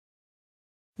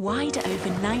Why do over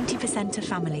 90% of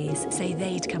families say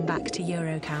they'd come back to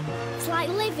Eurocamp? It's like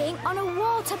living on a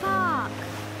water park.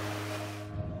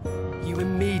 You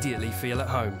immediately feel at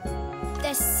home.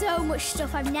 There's so much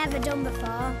stuff I've never done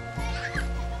before.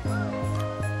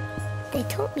 They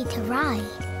taught me to ride.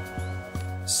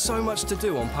 So much to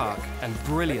do on park, and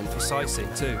brilliant for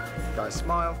sightseeing too. Guys,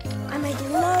 smile. I made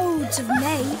loads of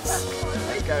mates.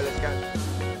 Let's go, let's go.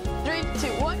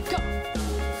 3, 2, 1, go!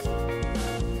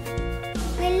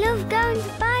 I love going to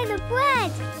buy the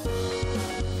bread.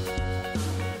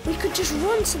 We could just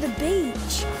run to the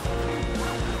beach.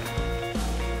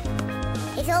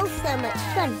 It's all so much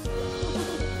fun.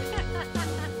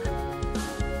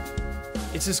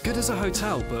 It's as good as a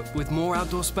hotel, but with more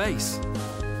outdoor space.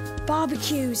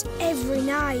 Barbecues every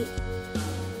night.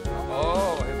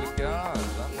 Oh, here we go.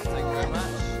 Thank you very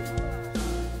much.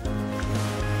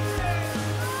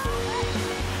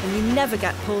 And you never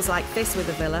get pools like this with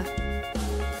a villa.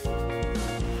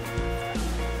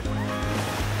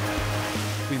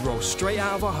 We roll straight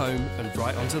out of our home and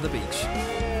right onto the beach.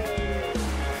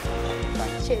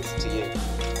 Cheers to you.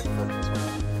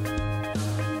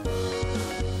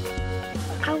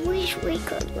 I wish we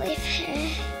could live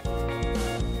here.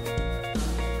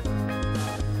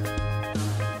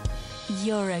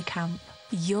 Eurocamp.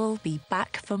 You'll be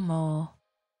back for more.